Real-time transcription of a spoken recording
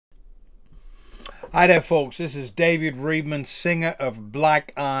Hi there, folks. This is David Readman, singer of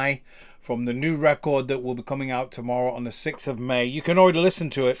Black Eye, from the new record that will be coming out tomorrow on the 6th of May. You can already listen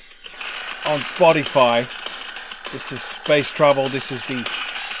to it on Spotify. This is Space Travel. This is the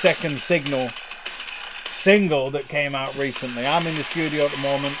second single that came out recently. I'm in the studio at the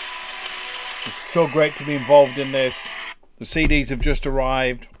moment. It's so great to be involved in this. The CDs have just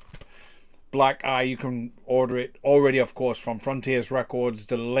arrived. Black Eye, you can order it already, of course, from Frontiers Records.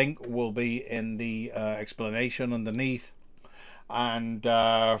 The link will be in the explanation underneath. And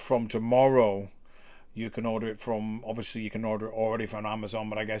from tomorrow, you can order it from, obviously you can order it already from Amazon,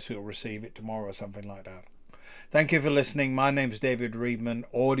 but I guess you'll receive it tomorrow or something like that. Thank you for listening. My name's David Readman.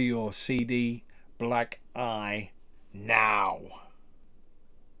 Audio CD, Black Eye, now.